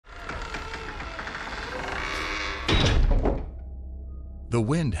The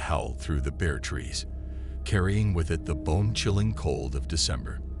wind howled through the bare trees, carrying with it the bone-chilling cold of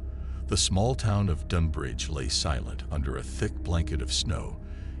December. The small town of Dunbridge lay silent under a thick blanket of snow,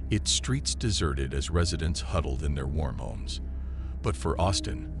 its streets deserted as residents huddled in their warm homes. But for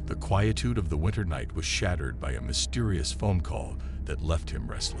Austin, the quietude of the winter night was shattered by a mysterious phone call that left him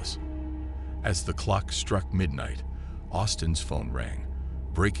restless. As the clock struck midnight, Austin's phone rang,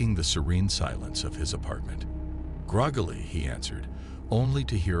 breaking the serene silence of his apartment. Groggily, he answered, only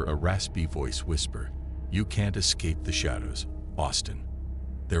to hear a raspy voice whisper, "You can't escape the shadows, Austin.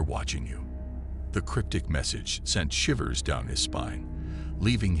 They're watching you." The cryptic message sent shivers down his spine,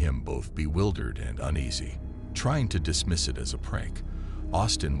 leaving him both bewildered and uneasy. Trying to dismiss it as a prank,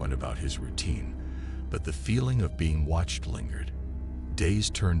 Austin went about his routine, but the feeling of being watched lingered. Days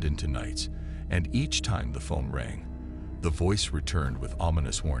turned into nights, and each time the phone rang, the voice returned with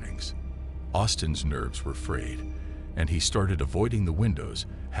ominous warnings. Austin's nerves were frayed, and he started avoiding the windows,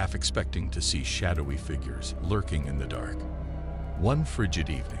 half expecting to see shadowy figures lurking in the dark. One frigid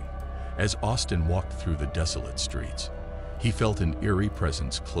evening, as Austin walked through the desolate streets, he felt an eerie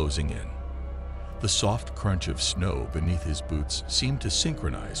presence closing in. The soft crunch of snow beneath his boots seemed to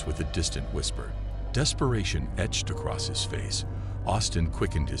synchronize with a distant whisper. Desperation etched across his face. Austin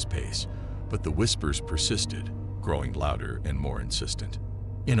quickened his pace, but the whispers persisted, growing louder and more insistent.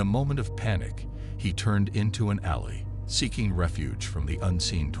 In a moment of panic, he turned into an alley, seeking refuge from the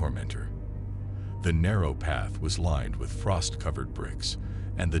unseen tormentor. The narrow path was lined with frost-covered bricks,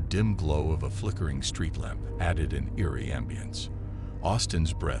 and the dim glow of a flickering street lamp added an eerie ambience.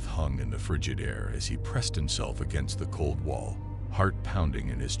 Austin's breath hung in the frigid air as he pressed himself against the cold wall, heart pounding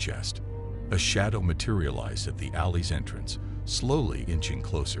in his chest. A shadow materialized at the alley's entrance, slowly inching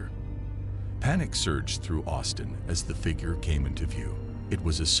closer. Panic surged through Austin as the figure came into view. It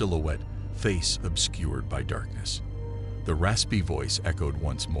was a silhouette, face obscured by darkness. The raspy voice echoed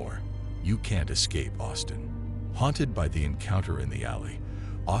once more, "You can't escape, Austin." Haunted by the encounter in the alley,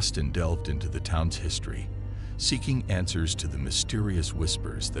 Austin delved into the town's history, seeking answers to the mysterious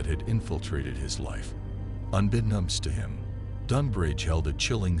whispers that had infiltrated his life. Unbeknownst to him, Dunbridge held a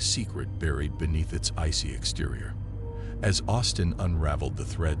chilling secret buried beneath its icy exterior. As Austin unraveled the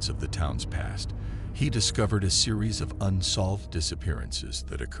threads of the town's past, he discovered a series of unsolved disappearances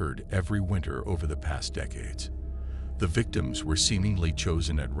that occurred every winter over the past decades. The victims were seemingly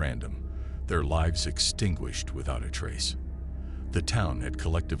chosen at random, their lives extinguished without a trace. The town had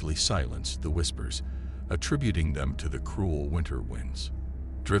collectively silenced the whispers, attributing them to the cruel winter winds.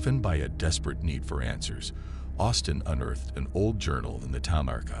 Driven by a desperate need for answers, Austin unearthed an old journal in the town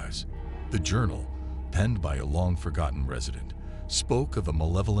archives. The journal, penned by a long-forgotten resident, spoke of a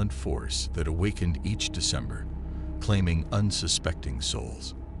malevolent force that awakened each December, claiming unsuspecting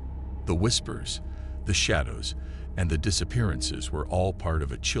souls. The whispers, the shadows, and the disappearances were all part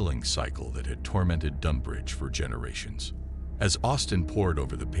of a chilling cycle that had tormented Dunbridge for generations. As Austin pored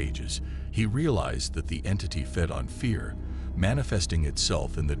over the pages, he realized that the entity fed on fear, manifesting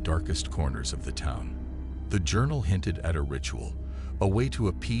itself in the darkest corners of the town. The journal hinted at a ritual, a way to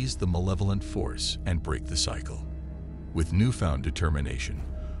appease the malevolent force and break the cycle. With newfound determination,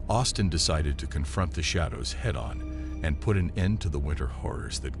 Austin decided to confront the shadows head-on and put an end to the winter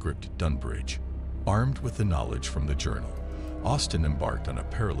horrors that gripped Dunbridge. Armed with the knowledge from the journal, Austin embarked on a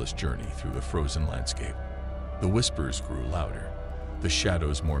perilous journey through the frozen landscape. The whispers grew louder, the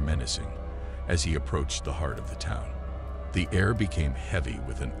shadows more menacing, as he approached the heart of the town. The air became heavy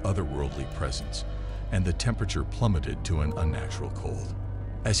with an otherworldly presence, and the temperature plummeted to an unnatural cold.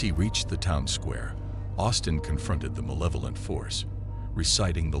 As he reached the town square, Austin confronted the malevolent force,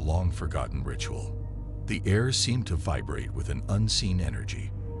 reciting the long-forgotten ritual. The air seemed to vibrate with an unseen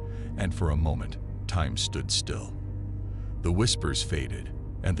energy, and for a moment, time stood still. The whispers faded,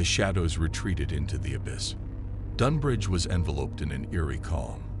 and the shadows retreated into the abyss. Dunbridge was enveloped in an eerie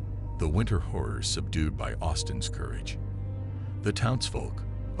calm, the winter horrors subdued by Austin's courage. The townsfolk,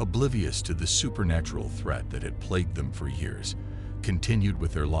 oblivious to the supernatural threat that had plagued them for years, continued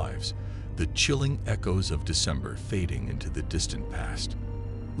with their lives, the chilling echoes of December fading into the distant past.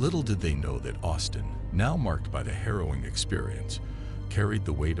 Little did they know that Austin, now marked by the harrowing experience, carried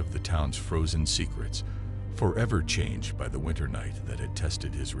the weight of the town's frozen secrets, forever changed by the winter night that had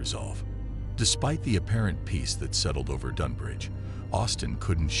tested his resolve. Despite the apparent peace that settled over Dunbridge, Austin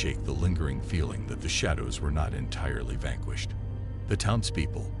couldn't shake the lingering feeling that the shadows were not entirely vanquished. The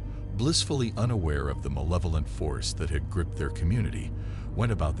townspeople, blissfully unaware of the malevolent force that had gripped their community,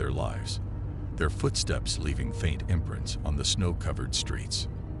 went about their lives, their footsteps leaving faint imprints on the snow-covered streets.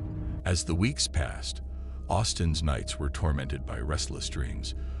 As the weeks passed, Austin's nights were tormented by restless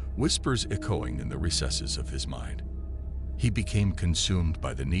dreams, whispers echoing in the recesses of his mind. He became consumed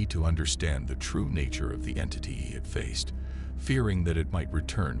by the need to understand the true nature of the entity he had faced, fearing that it might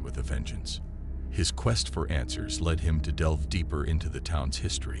return with a vengeance. His quest for answers led him to delve deeper into the town's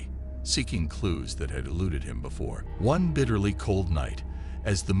history, seeking clues that had eluded him before. One bitterly cold night,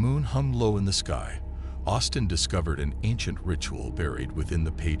 as the moon hung low in the sky, Austin discovered an ancient ritual buried within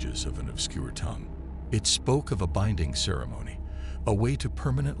the pages of an obscure tome. It spoke of a binding ceremony, a way to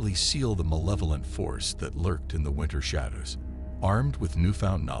permanently seal the malevolent force that lurked in the winter shadows. Armed with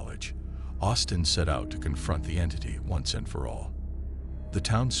newfound knowledge, Austin set out to confront the entity once and for all. The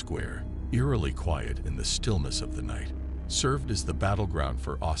town square, eerily quiet in the stillness of the night, served as the battleground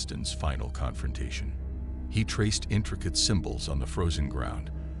for Austin's final confrontation. He traced intricate symbols on the frozen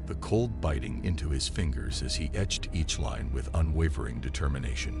ground, the cold biting into his fingers as he etched each line with unwavering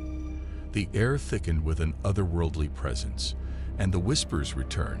determination. The air thickened with an otherworldly presence, and the whispers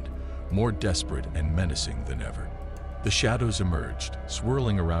returned, more desperate and menacing than ever. The shadows emerged,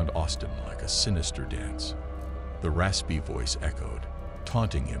 swirling around Austin like a sinister dance. The raspy voice echoed,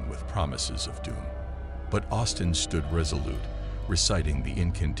 taunting him with promises of doom. But Austin stood resolute, reciting the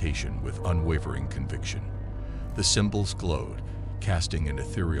incantation with unwavering conviction. The symbols glowed, casting an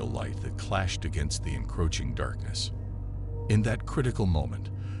ethereal light that clashed against the encroaching darkness. In that critical moment,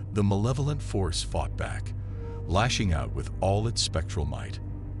 the malevolent force fought back, lashing out with all its spectral might.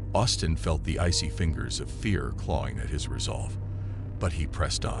 Austin felt the icy fingers of fear clawing at his resolve, but he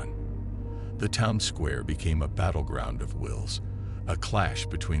pressed on. The town square became a battleground of wills, a clash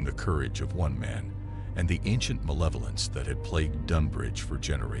between the courage of one man and the ancient malevolence that had plagued Dunbridge for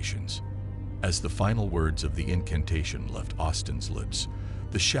generations. As the final words of the incantation left Austin's lips,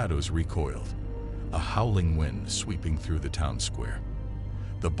 the shadows recoiled, a howling wind sweeping through the town square.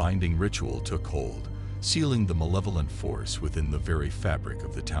 The binding ritual took hold, sealing the malevolent force within the very fabric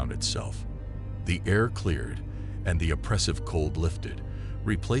of the town itself. The air cleared, and the oppressive cold lifted,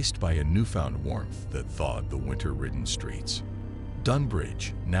 replaced by a newfound warmth that thawed the winter-ridden streets.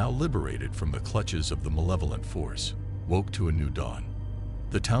 Dunbridge, now liberated from the clutches of the malevolent force, woke to a new dawn.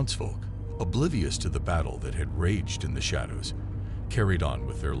 The townsfolk, oblivious to the battle that had raged in the shadows, carried on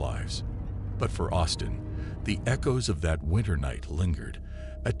with their lives. But for Austin, the echoes of that winter night lingered,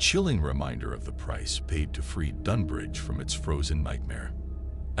 a chilling reminder of the price paid to free Dunbridge from its frozen nightmare.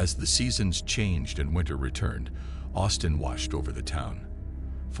 As the seasons changed and winter returned, Austin watched over the town,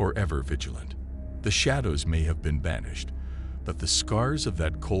 forever vigilant. The shadows may have been banished, but the scars of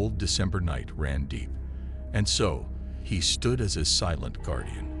that cold December night ran deep, and so he stood as a silent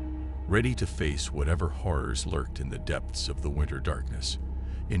guardian, ready to face whatever horrors lurked in the depths of the winter darkness,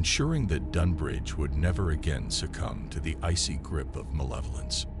 ensuring that Dunbridge would never again succumb to the icy grip of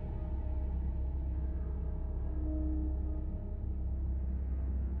malevolence.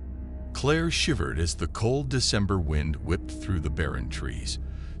 Claire shivered as the cold December wind whipped through the barren trees,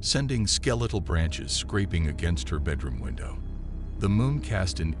 sending skeletal branches scraping against her bedroom window. The moon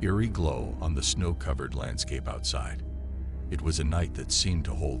cast an eerie glow on the snow-covered landscape outside. It was a night that seemed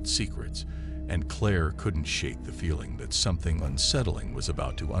to hold secrets, and Claire couldn't shake the feeling that something unsettling was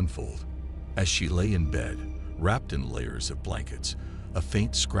about to unfold. As she lay in bed, wrapped in layers of blankets, a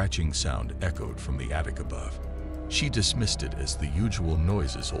faint scratching sound echoed from the attic above. She dismissed it as the usual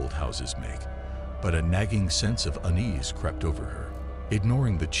noises old houses make, but a nagging sense of unease crept over her.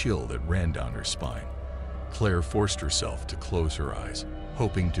 Ignoring the chill that ran down her spine, Claire forced herself to close her eyes,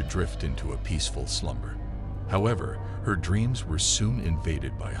 hoping to drift into a peaceful slumber. However, her dreams were soon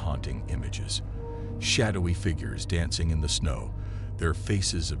invaded by haunting images. Shadowy figures dancing in the snow, their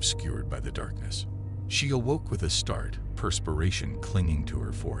faces obscured by the darkness. She awoke with a start, perspiration clinging to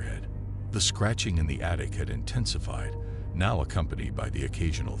her forehead. The scratching in the attic had intensified, now accompanied by the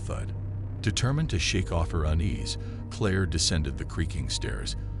occasional thud. Determined to shake off her unease, Claire descended the creaking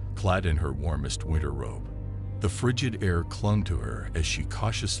stairs, clad in her warmest winter robe. The frigid air clung to her as she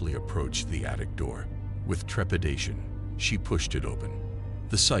cautiously approached the attic door. With trepidation, she pushed it open.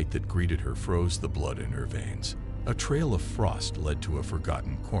 The sight that greeted her froze the blood in her veins. A trail of frost led to a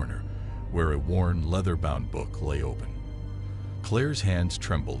forgotten corner, where a worn, leather-bound book lay open. Claire's hands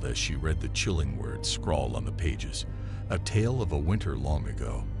trembled as she read the chilling words scrawled on the pages, a tale of a winter long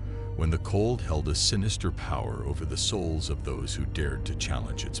ago, when the cold held a sinister power over the souls of those who dared to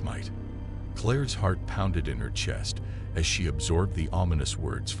challenge its might. Claire's heart pounded in her chest as she absorbed the ominous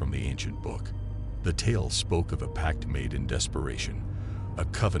words from the ancient book. The tale spoke of a pact made in desperation, a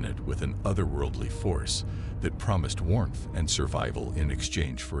covenant with an otherworldly force that promised warmth and survival in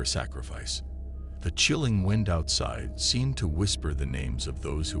exchange for a sacrifice. The chilling wind outside seemed to whisper the names of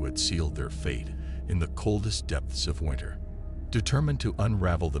those who had sealed their fate in the coldest depths of winter. Determined to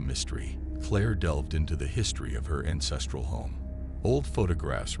unravel the mystery, Claire delved into the history of her ancestral home. Old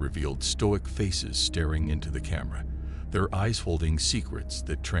photographs revealed stoic faces staring into the camera, their eyes holding secrets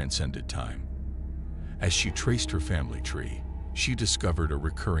that transcended time. As she traced her family tree, she discovered a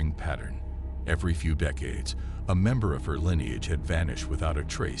recurring pattern. Every few decades, a member of her lineage had vanished without a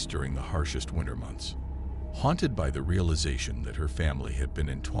trace during the harshest winter months. Haunted by the realization that her family had been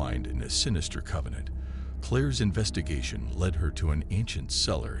entwined in a sinister covenant, Claire's investigation led her to an ancient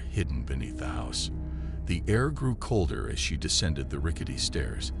cellar hidden beneath the house. The air grew colder as she descended the rickety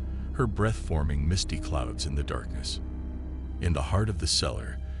stairs, her breath forming misty clouds in the darkness. In the heart of the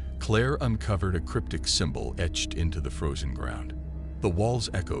cellar, Claire uncovered a cryptic symbol etched into the frozen ground. The walls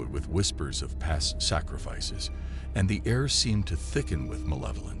echoed with whispers of past sacrifices, and the air seemed to thicken with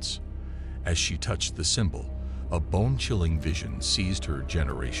malevolence. As she touched the symbol, a bone-chilling vision seized her.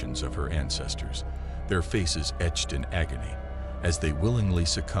 Generations of her ancestors, their faces etched in agony, as they willingly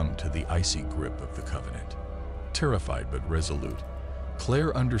succumbed to the icy grip of the covenant. Terrified but resolute,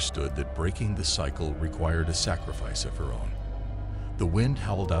 Claire understood that breaking the cycle required a sacrifice of her own. The wind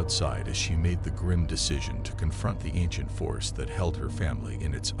howled outside as she made the grim decision to confront the ancient force that held her family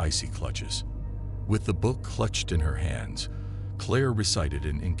in its icy clutches. With the book clutched in her hands, Claire recited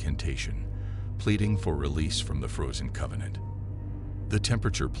an incantation, pleading for release from the frozen covenant. The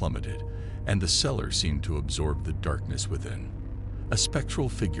temperature plummeted, and the cellar seemed to absorb the darkness within. A spectral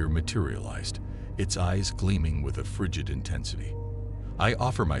figure materialized, its eyes gleaming with a frigid intensity. "I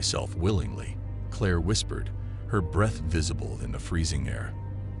offer myself willingly," Claire whispered, her breath visible in the freezing air.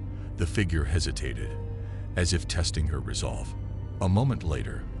 The figure hesitated, as if testing her resolve. A moment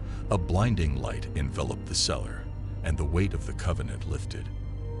later, a blinding light enveloped the cellar, and the weight of the covenant lifted.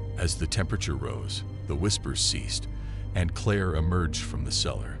 As the temperature rose, the whispers ceased, and Claire emerged from the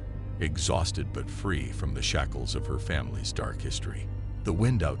cellar, exhausted but free from the shackles of her family's dark history. The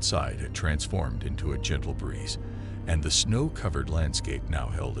wind outside had transformed into a gentle breeze, and the snow-covered landscape now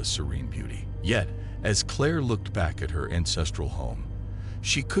held a serene beauty. Yet, as Claire looked back at her ancestral home,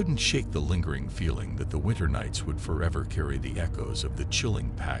 she couldn't shake the lingering feeling that the winter nights would forever carry the echoes of the chilling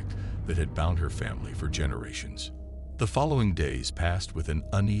pact that had bound her family for generations. The following days passed with an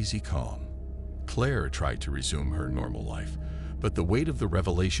uneasy calm. Claire tried to resume her normal life, but the weight of the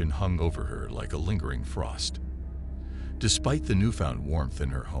revelation hung over her like a lingering frost. Despite the newfound warmth in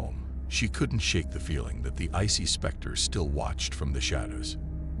her home, she couldn't shake the feeling that the icy specter still watched from the shadows.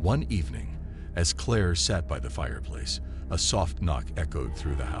 One evening, as Claire sat by the fireplace, a soft knock echoed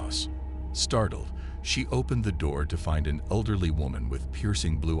through the house. Startled, she opened the door to find an elderly woman with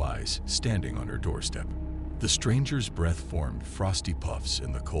piercing blue eyes standing on her doorstep. The stranger's breath formed frosty puffs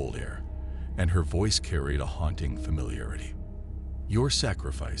in the cold air, and her voice carried a haunting familiarity. "Your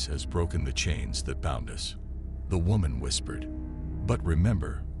sacrifice has broken the chains that bound us," the woman whispered. "But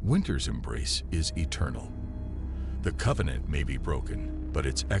remember, winter's embrace is eternal. The covenant may be broken, but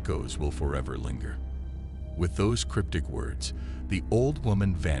its echoes will forever linger." With those cryptic words, the old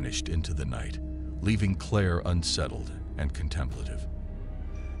woman vanished into the night, leaving Claire unsettled and contemplative.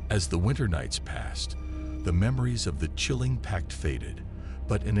 As the winter nights passed, the memories of the chilling pact faded,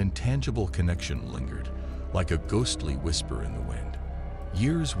 but an intangible connection lingered, like a ghostly whisper in the wind.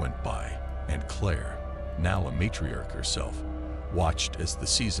 Years went by, and Claire, now a matriarch herself, watched as the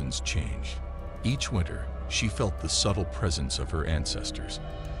seasons changed. Each winter, she felt the subtle presence of her ancestors,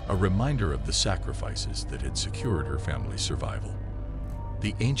 a reminder of the sacrifices that had secured her family's survival.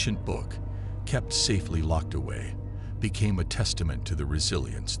 The ancient book, kept safely locked away, became a testament to the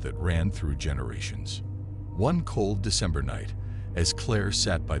resilience that ran through generations. One cold December night, as Claire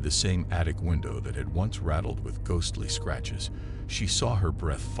sat by the same attic window that had once rattled with ghostly scratches, she saw her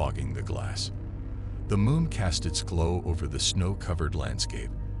breath fogging the glass. The moon cast its glow over the snow-covered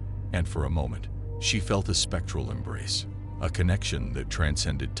landscape, and for a moment, she felt a spectral embrace, a connection that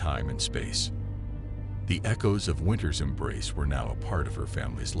transcended time and space. The echoes of winter's embrace were now a part of her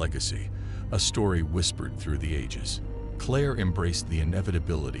family's legacy, a story whispered through the ages. Claire embraced the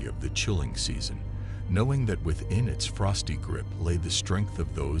inevitability of the chilling season, knowing that within its frosty grip lay the strength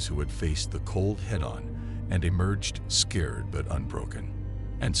of those who had faced the cold head-on and emerged scared but unbroken.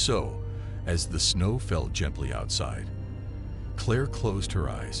 And so, as the snow fell gently outside, Claire closed her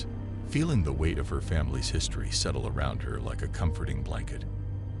eyes, feeling the weight of her family's history settle around her like a comforting blanket.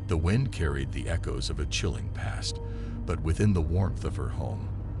 The wind carried the echoes of a chilling past, but within the warmth of her home,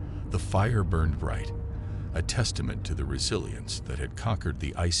 the fire burned bright, a testament to the resilience that had conquered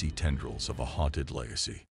the icy tendrils of a haunted legacy.